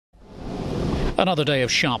Another day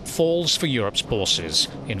of sharp falls for Europe's bourses.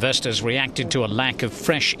 Investors reacted to a lack of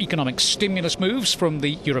fresh economic stimulus moves from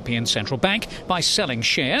the European Central Bank by selling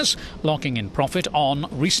shares, locking in profit on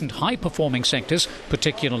recent high-performing sectors,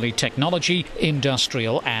 particularly technology,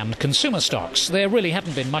 industrial and consumer stocks. There really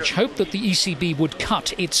hadn't been much hope that the ECB would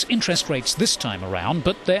cut its interest rates this time around,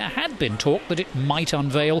 but there had been talk that it might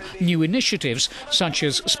unveil new initiatives, such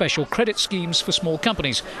as special credit schemes for small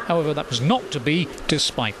companies. However, that was not to be,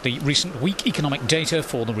 despite the recent weak economic data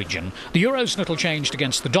for the region. The euro's little changed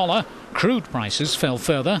against the dollar. Crude prices fell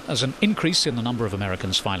further as an increase in the number of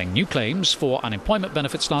Americans filing new claims for unemployment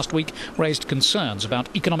benefits last week raised concerns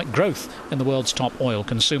about economic growth in the world's top oil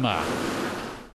consumer.